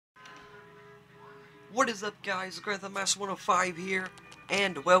What is up, guys? GrandTheftAuto105 here,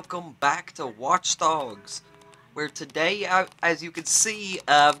 and welcome back to Watch Dogs, where today, as you can see,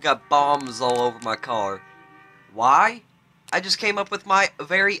 I've got bombs all over my car. Why? I just came up with my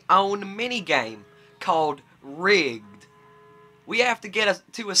very own minigame called Rigged. We have to get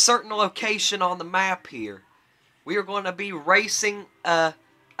to a certain location on the map here. We are going to be racing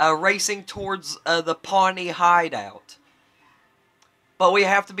towards the Pawnee hideout. But we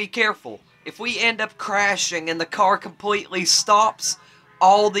have to be careful. If we end up crashing and the car completely stops,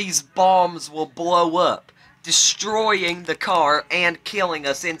 all these bombs will blow up, destroying the car and killing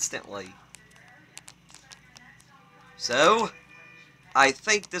us instantly. So, I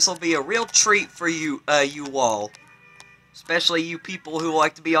think this will be a real treat for you all. Especially you people who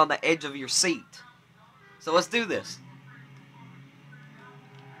like to be on the edge of your seat. So let's do this.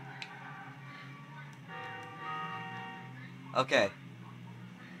 Okay.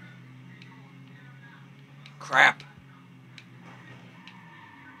 Crap.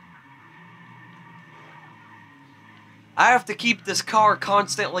 I have to keep this car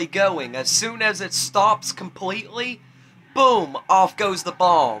constantly going. As soon as it stops completely, boom, off goes the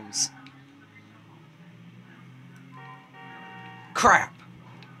bombs. Crap.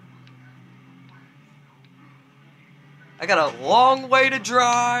 I got a long way to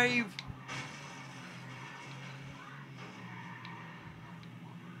drive.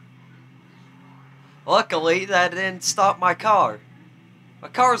 Luckily, that didn't stop my car. My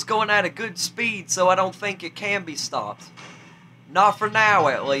car's going at a good speed, so I don't think it can be stopped. Not for now,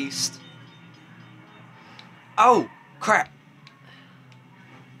 at least. Oh, crap.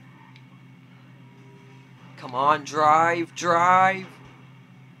 Come on, drive, drive.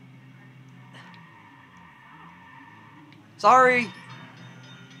 Sorry.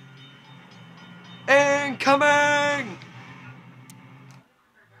 Incoming!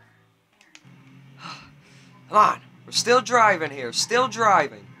 Come on, we're still driving here, still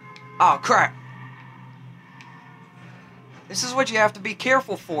driving. Oh, crap. This is what you have to be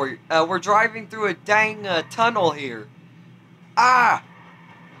careful for. We're driving through a dang tunnel here. Ah!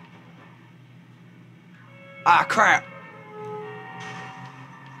 Ah, crap.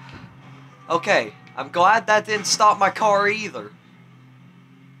 Okay, I'm glad that didn't stop my car either.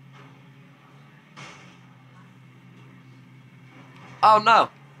 Oh, no.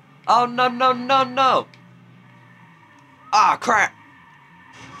 Oh, no, no, no, no. Ah, crap.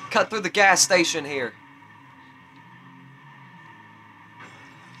 Cut through the gas station here.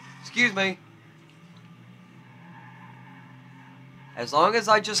 Excuse me. As long as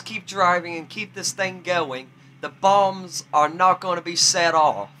I just keep driving and keep this thing going, the bombs are not going to be set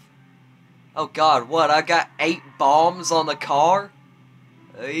off. Oh god, what? I got 8 bombs on the car?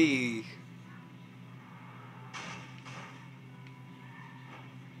 Hey.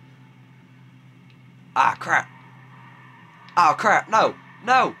 Ah, crap. Oh, crap. No.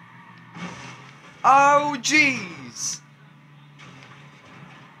 No. Oh, jeez.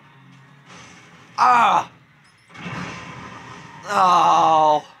 Ah.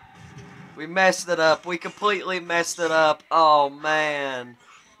 Oh. We messed it up. We completely messed it up. Oh, man.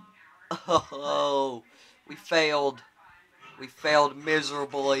 Oh. We failed. We failed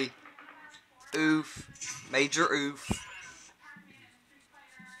miserably. Oof. Major oof.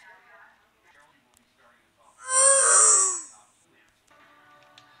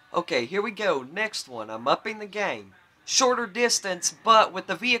 Okay, here we go. Next one. I'm upping the game. Shorter distance, but with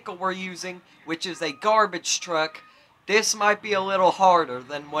the vehicle we're using, which is a garbage truck, this might be a little harder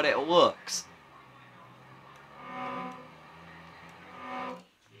than what it looks.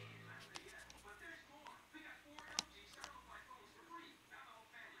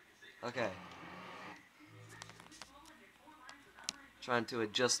 Okay. Trying to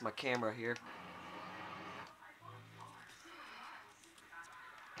adjust my camera here.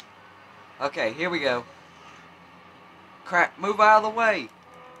 Okay, here we go. Crap, move out of the way.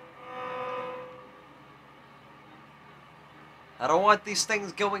 I don't want these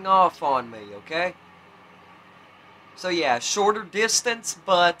things going off on me, okay? So yeah, shorter distance,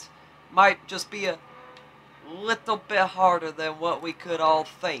 but might just be a little bit harder than what we could all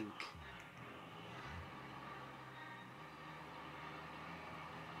think.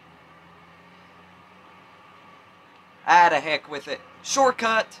 Ah, the heck with it.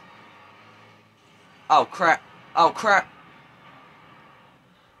 Shortcut! Oh, crap. Oh, crap.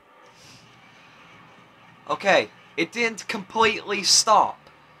 Okay, it didn't completely stop,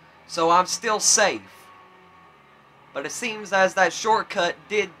 so I'm still safe. But it seems as that shortcut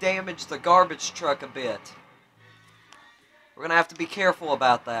did damage the garbage truck a bit. We're gonna have to be careful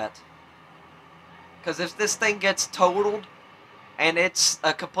about that. Because if this thing gets totaled and it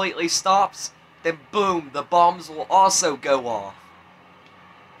completely stops, then boom, the bombs will also go off.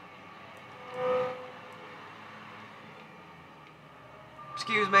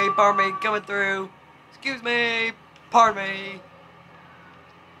 Excuse me, pardon me, coming through. Excuse me, pardon me.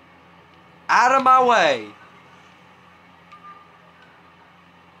 Out of my way.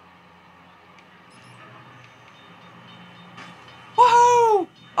 Woohoo!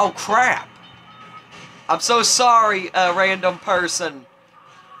 Oh crap. I'm so sorry, random person.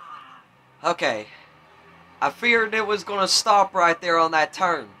 Okay. I feared it was gonna stop right there on that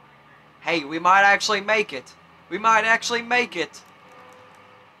turn. Hey, we might actually make it. We might actually make it.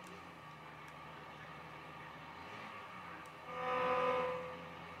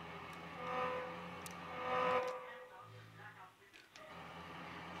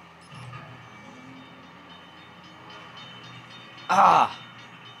 Ah.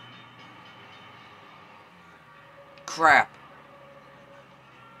 Crap.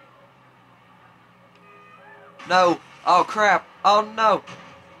 No. Oh crap. Oh no.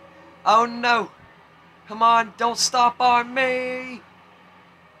 Oh no. Come on, don't stop on me.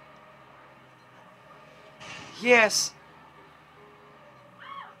 Yes.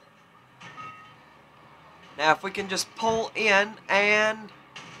 Now if we can just pull in and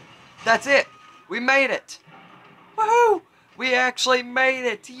that's it. We made it. Woohoo! We actually made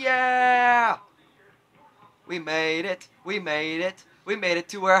it. Yeah. We made it. We made it. We made it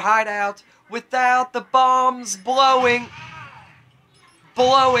to our hideout without the bombs blowing.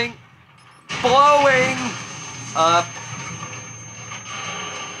 Blowing up.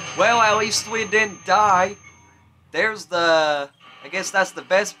 Well, at least we didn't die. There's the... I guess that's the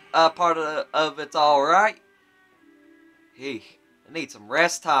best part of it all, right? Hey, I need some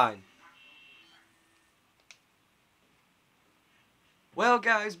rest time. Well,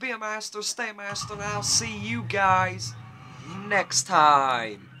 guys, be a master, stay a master, and I'll see you guys next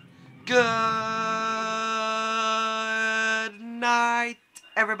time. Good night,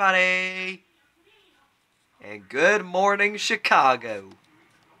 everybody. And good morning, Chicago.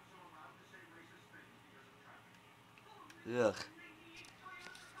 Ugh.